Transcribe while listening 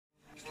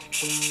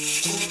All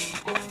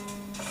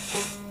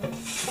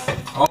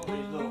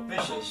these little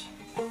fishes,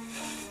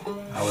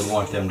 I would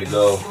want them to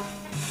go.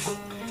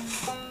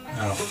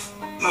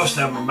 Most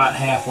of them are about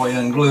halfway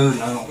unglued,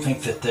 and I don't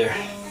think that they're.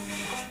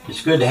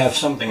 It's good to have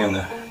something in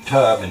the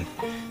tub, and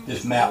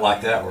this mat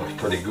like that works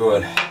pretty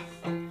good.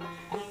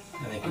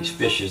 I think these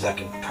fishes I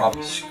can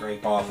probably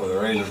scrape off with a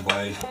razor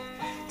blade.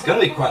 It's going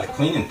to be quite a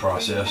cleaning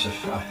process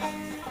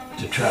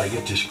to try to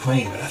get this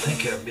clean, but I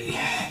think it'd be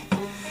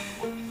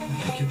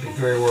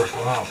very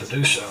worthwhile to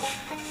do so.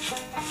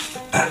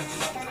 I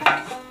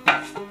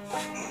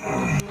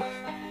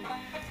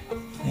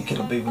think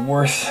it'll be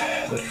worth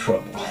the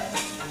trouble.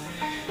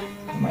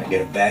 I might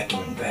get a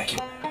vacuum and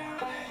vacuum that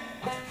out.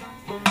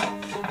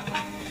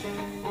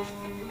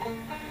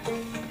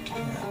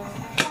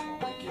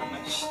 I'll be getting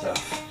that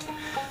stuff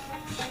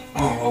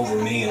all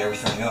over me and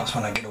everything else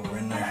when I get over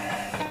in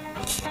there.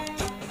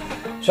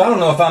 So I don't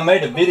know if I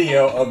made a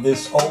video of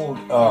this old,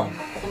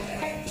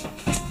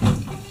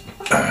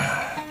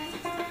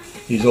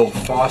 these old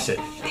faucet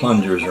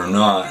plungers or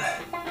not.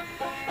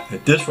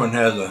 But this one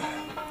has a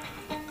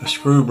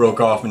screw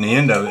broke off in the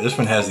end of it. This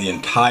one has the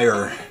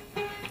entire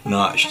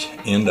notched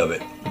end of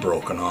it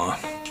broken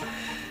off.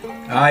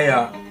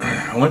 I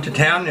went to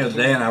town the other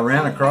day and I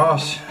ran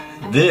across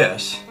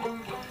this.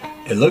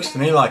 It looks to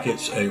me like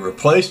it's a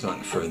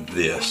replacement for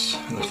this.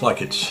 It looks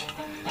like it's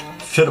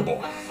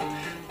fittable.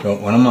 So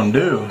what I'm going to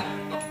do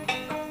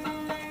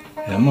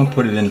is I'm going to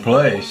put it in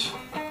place,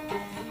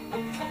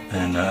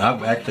 and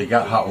I've actually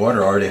got hot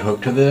water already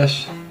hooked to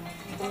this.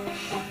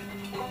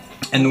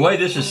 And the way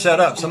this is set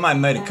up, somebody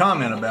made a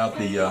comment about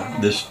the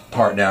this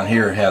part down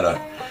here had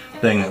a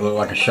thing that looked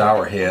like a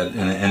shower head,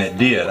 and it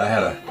did.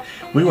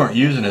 We weren't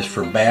using this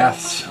for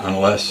baths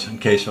unless in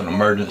case of an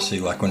emergency,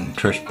 like when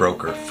Trish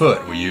broke her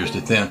foot, we used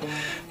it then.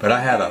 But I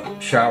had a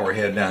shower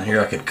head down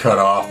here I could cut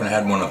off, and I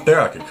had one up there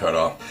I could cut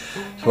off.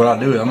 So what I'll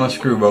do is I'm going to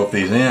screw both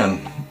these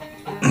in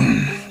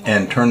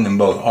and turn them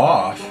both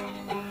off,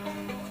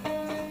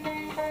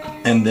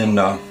 and then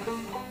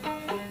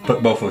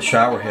put both those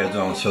shower heads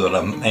on so that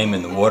I'm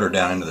aiming the water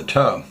down into the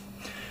tub.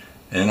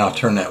 And then I'll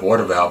turn that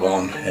water valve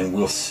on and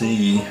we'll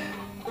see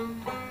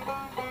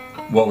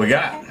what we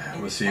got.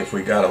 We'll see if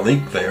we got a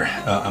leak there.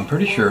 I'm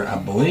pretty sure, I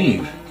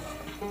believe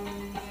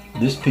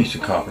this piece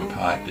of copper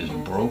pipe is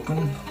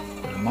broken.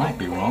 But I might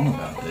be wrong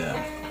about that.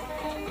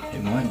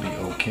 It might be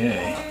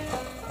okay.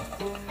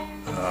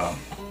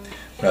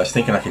 But I was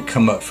thinking I could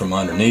come up from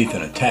underneath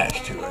and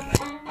attach to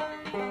it.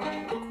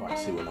 I don't quite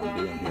see what I'm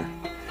doing here.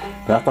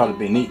 But I thought it'd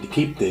be neat to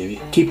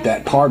keep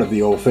that part of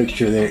the old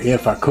fixture there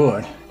if I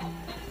could.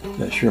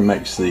 That sure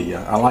makes the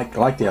I like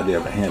the idea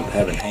of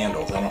having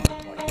handles. I don't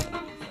like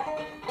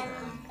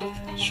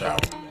turn shower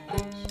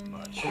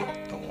much.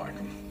 Don't like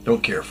them.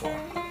 Don't care for them.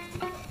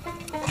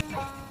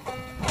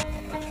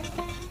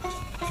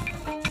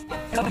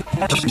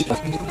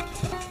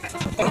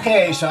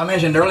 Okay, so I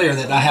mentioned earlier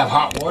that I have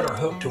hot water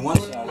hooked to one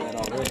side of that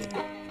already.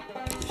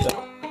 So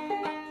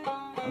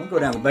I'm gonna go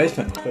down the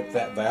basement and put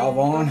that valve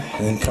on,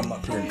 and then come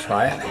up here and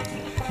try it,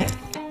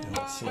 and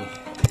let's see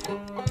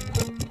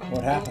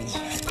what happens.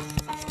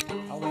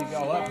 I'll leave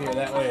y'all up here,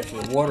 that way if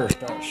the water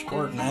starts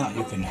squirting out,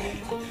 you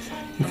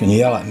can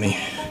yell at me,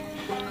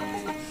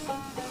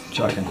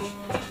 so I can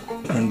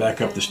run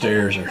back up the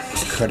stairs or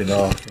cut it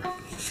off or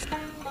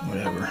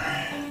whatever.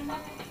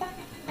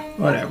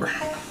 Whatever.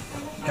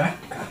 Okay.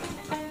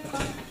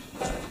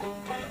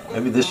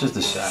 Maybe this is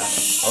the side.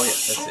 Oh yeah,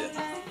 that's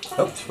it.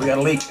 Oops, we got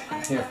a leak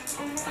here.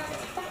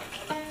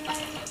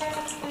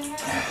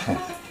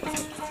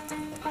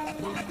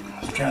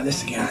 Let's try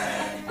this again.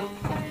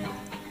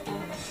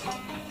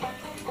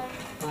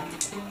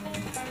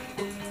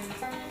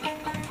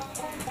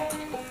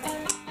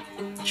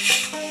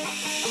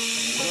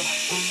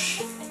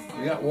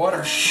 We got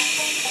water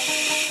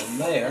from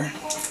there.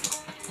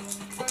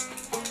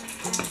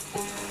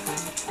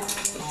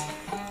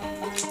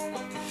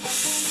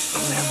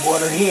 We have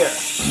water here.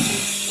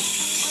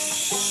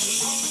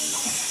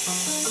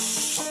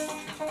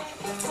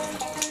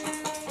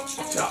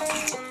 So,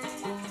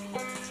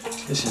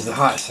 this is the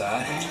hot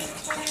side,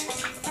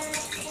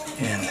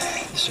 and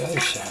this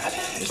other side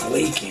is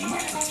leaking.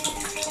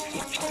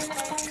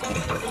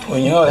 Well,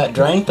 you know that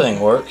drain thing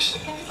works.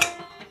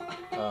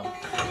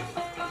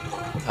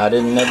 I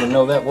didn't never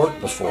know that worked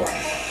before.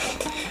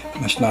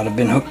 Must not have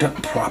been hooked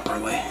up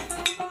properly.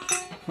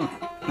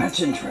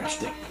 That's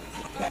interesting.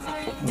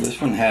 Well, this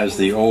one has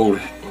the old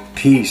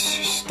piece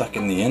stuck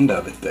in the end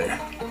of it there.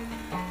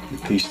 The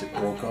piece that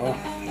broke off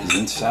is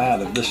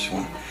inside of this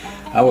one.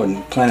 I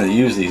wasn't planning to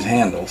use these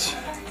handles.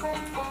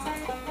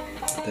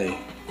 They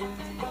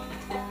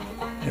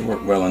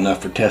work well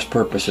enough for test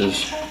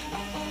purposes.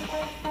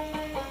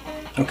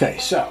 Okay,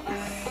 so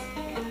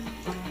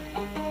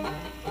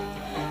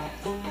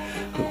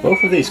with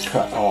both of these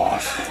cut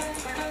off,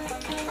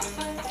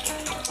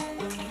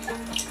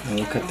 and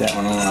we'll cut that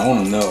one on. I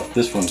want to know if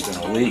this one's going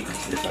to leak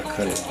if I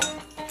cut it on.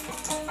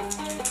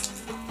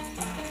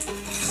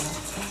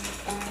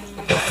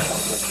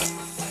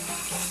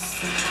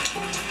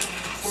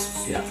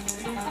 Yeah,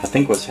 I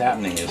think what's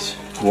happening is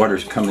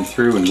water's coming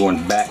through and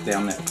going back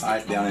down that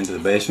pipe down into the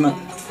basement,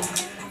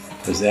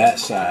 because that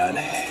side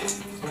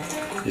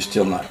is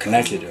still not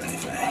connected to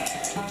anything.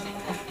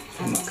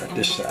 I'm gonna cut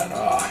this side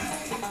off.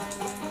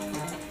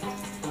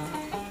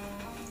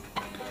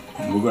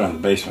 And we'll go down to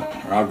the basement,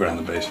 or I'll go down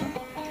to the basement.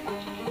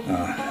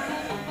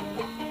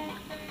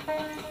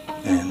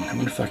 And I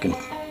wonder if I can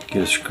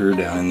get a screw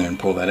down in there and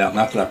pull that out.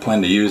 Not that I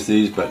plan to use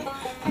these, but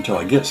until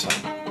I get some,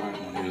 I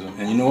might want to use them.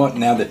 And you know what?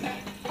 Now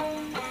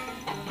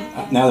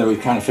that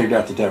we've kind of figured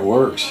out that that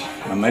works,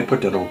 I may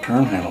put that old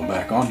turn handle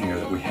back on here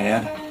that we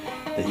had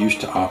that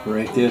used to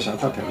operate this. I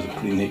thought that was a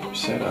pretty neat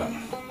setup.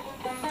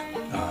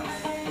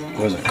 It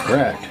wasn't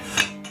correct.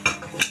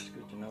 It's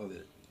good to know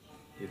that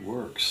it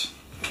works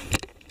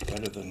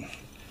better than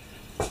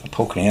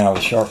poking it out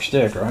with a sharp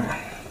stick,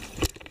 right?